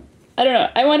some. I don't know.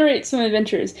 I want to write some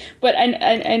adventures, but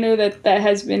I know that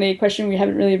has been a question we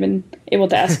haven't really been able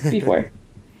to ask before.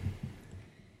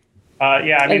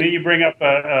 You bring up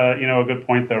a good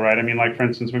point though, right? I mean, like for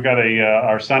instance, we've got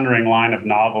our Sundering line of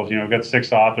novels. We've got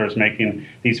 6 authors making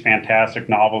these fantastic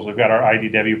novels. We've got our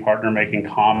IDW partner making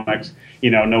comics.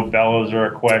 Novellas are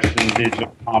a question,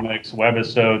 digital comics,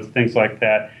 webisodes, things like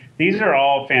that. These are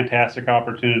all fantastic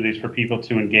opportunities for people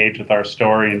to engage with our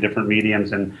story in different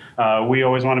mediums, and we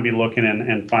always want to be looking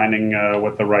and finding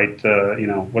what the right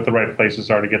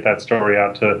places are to get that story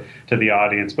out to the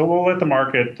audience. But we'll let the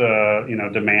market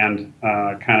demand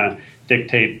kind of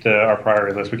dictate our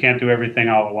priority list. We can't do everything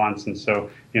all at once, and so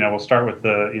we'll start with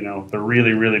the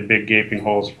really really big gaping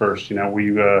holes first.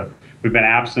 We've been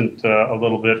absent a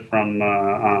little bit from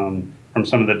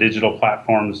some of the digital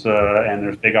platforms, and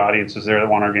there's big audiences there that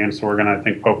want our games. So we're going to, I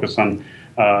think, focus on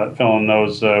filling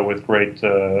those with great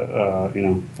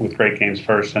games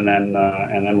first, and then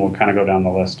we'll kind of go down the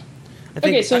list.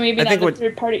 So maybe not the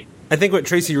third party. I think what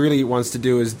Tracy really wants to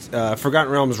do is Forgotten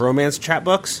Realms romance chat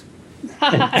books.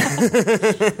 After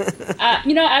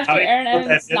Aaron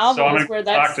Evans' novels, where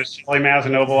that's talk to Shelley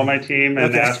Mazanoble on my team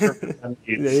and ask her for some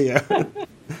needs. There you go.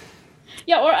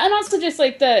 Yeah, and also just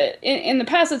like in the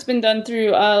past, it's been done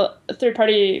through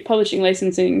third-party publishing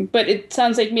licensing, but it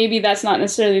sounds like maybe that's not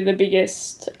necessarily the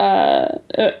biggest, not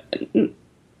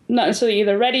necessarily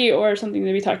either ready or something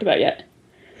to be talked about yet.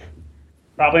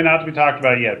 Probably not to be talked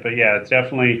about yet, but yeah, it's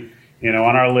definitely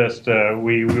on our list.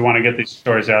 We want to get these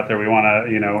stories out there. We want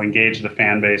to engage the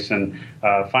fan base, and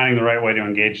finding the right way to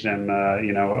engage them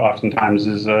oftentimes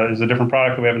is a different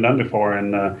product that we haven't done before,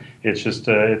 and it's just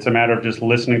it's a matter of just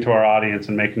listening to our audience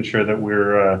and making sure that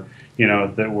we're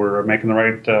making the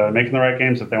right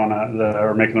games that they want to,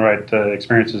 or making the right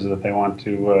experiences that they want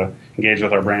to engage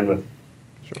with our brand with.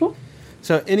 Cool.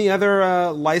 So, any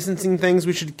other licensing things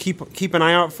we should keep an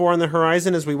eye out for on the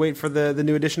horizon as we wait for the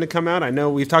new edition to come out? I know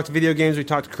we've talked video games, we've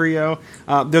talked Creo.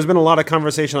 There's been a lot of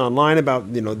conversation online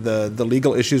about the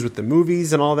legal issues with the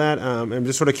movies and all that. I'm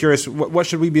just sort of curious, what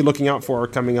should we be looking out for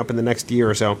coming up in the next year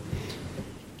or so?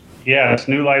 Yeah, it's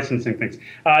new licensing things.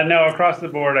 No, across the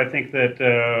board, I think that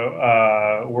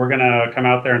we're going to come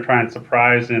out there and try and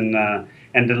surprise and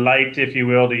delight, if you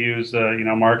will, to use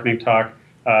marketing talk.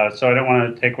 So I don't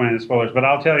want to take away any spoilers, but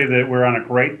I'll tell you that we're on a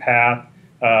great path.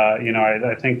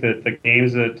 I think that the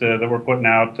games that we're putting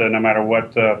out, no matter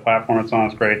what platform it's on,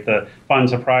 is great. The fun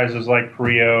surprises like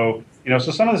Creo,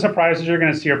 so some of the surprises you're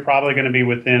going to see are probably going to be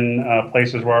within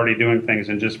places we're already doing things,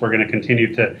 and just we're going to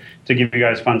continue to give you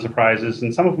guys fun surprises.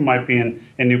 And some of them might be in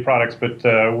new products, but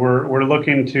we're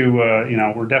looking to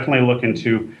we're definitely looking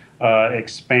to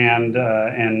expand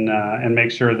and make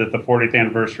sure that the 40th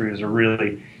anniversary is a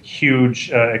really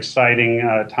huge, exciting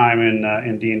time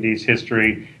in D&D's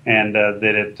history, and that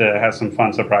it has some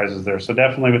fun surprises there. So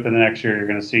definitely within the next year, you're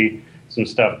going to see some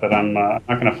stuff, but I'm not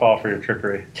going to fall for your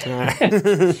trickery.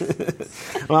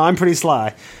 Well, I'm pretty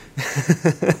sly.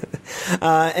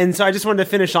 And so I just wanted to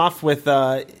finish off with,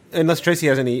 unless Tracy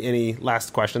has any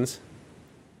last questions.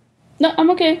 No, I'm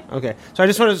okay. Okay, so I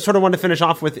just wanted to finish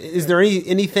off with: is there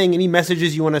any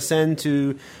messages you want to send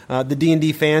to the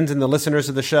D&D fans and the listeners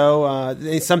of the show?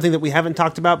 Something that we haven't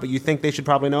talked about, but you think they should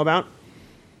probably know about?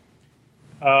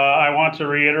 I want to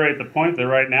reiterate the point that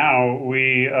right now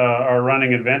we are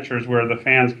running adventures where the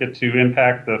fans get to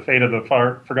impact the fate of the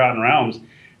Forgotten Realms.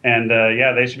 And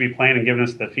yeah, they should be playing and giving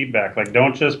us the feedback. Like,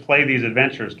 don't just play these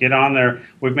adventures. Get on there.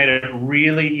 We've made it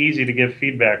really easy to give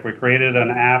feedback. We created an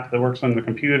app that works on the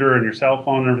computer and your cell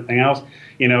phone and everything else.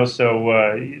 So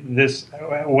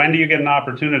when do you get an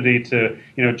opportunity to,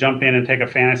 jump in and take a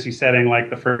fantasy setting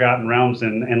like the Forgotten Realms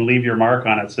and leave your mark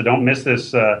on it? So don't miss this.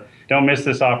 Don't miss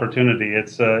this opportunity.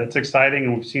 It's exciting,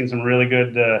 and we've seen some really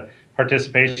good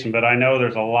participation, but I know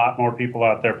there's a lot more people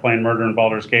out there playing Murder in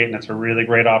Baldur's Gate, and it's a really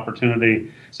great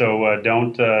opportunity. So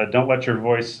don't let your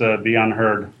voice be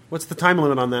unheard. What's the time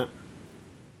limit on that?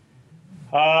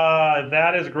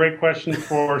 That is a great question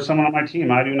for someone on my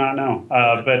team. I do not know.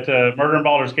 But Murder in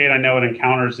Baldur's Gate, I know at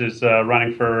Encounters is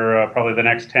running for probably the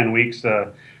next 10 weeks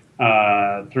through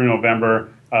November.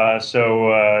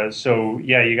 So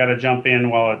yeah, you got to jump in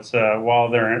while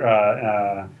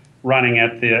they're running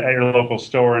at your local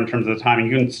store in terms of the timing.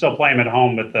 You can still play them at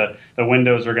home, but the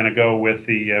windows are going to go with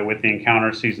the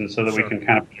Encounter season, so that we can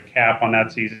kind of put a cap on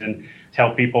that season,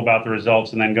 tell people about the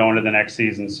results, and then go into the next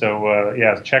season. So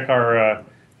yeah, check our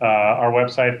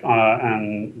website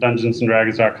on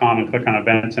DungeonsandDragons.com and click on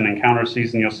events and Encounter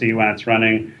season. You'll see when it's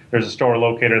running. There's a store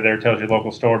locator there, tells you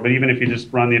local store. But even if you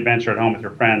just run the adventure at home with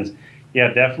your friends, yeah,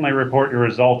 definitely report your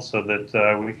results so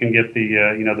that we can get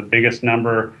the biggest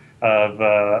number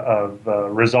of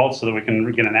results, so that we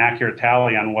can get an accurate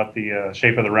tally on what the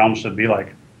shape of the realm should be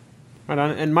like. Right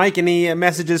on. And Mike, any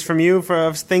messages from you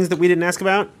for things that we didn't ask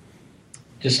about?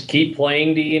 Just keep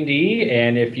playing D&D,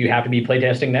 and if you happen to be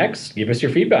playtesting next, give us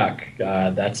your feedback.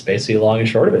 That's basically the long and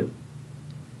short of it.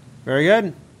 Very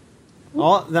good.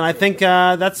 Well, then I think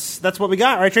that's what we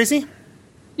got, right, Tracy?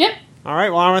 Yep. All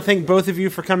right. Well, I want to thank both of you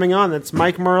for coming on. That's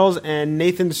Mike Mearls and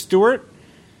Nathan Stewart.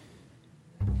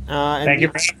 Thank you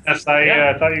for having us.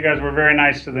 I thought you guys were very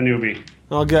nice to the newbie.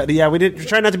 Oh, good. Yeah, we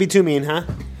tried not to be too mean, huh?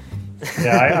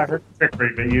 Yeah, I heard the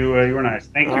trickery, but you were nice.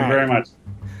 Thank you very much.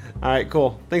 All right,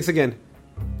 cool. Thanks again.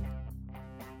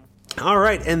 All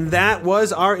right, and that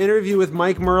was our interview with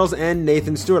Mike Mearls and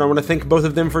Nathan Stewart. I want to thank both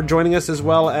of them for joining us, as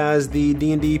well as the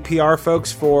D&D PR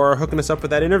folks for hooking us up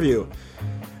with that interview.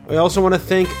 We also want to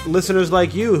thank listeners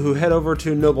like you who head over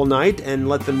to Noble Knight and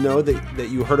let them know that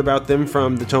you heard about them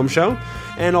from the Tome Show,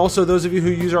 and also those of you who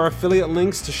use our affiliate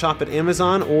links to shop at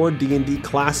Amazon or D&D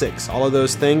Classics. All of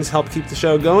those things help keep the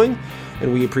show going,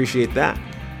 and we appreciate that.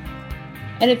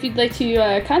 And if you'd like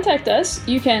to contact us,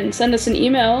 you can send us an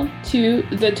email to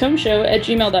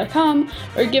thetomeshow@gmail.com,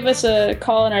 or give us a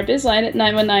call on our biz line at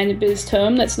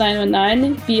 919-BIZ-TOME. That's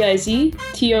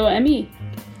 919-BIZ-TOME.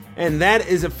 And that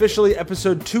is officially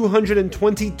episode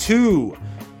 222.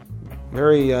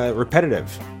 Very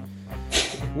repetitive.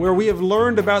 Where we have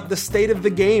learned about the state of the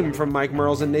game from Mike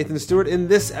Mearls and Nathan Stewart in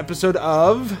this episode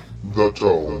of The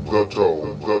Tome, The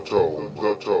Tome, The Tome,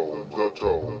 The Tome, The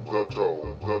Tome, The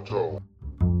Tome, The Tome.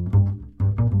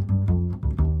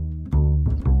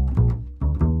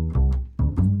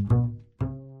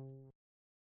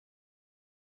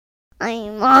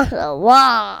 I'm on the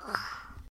wall.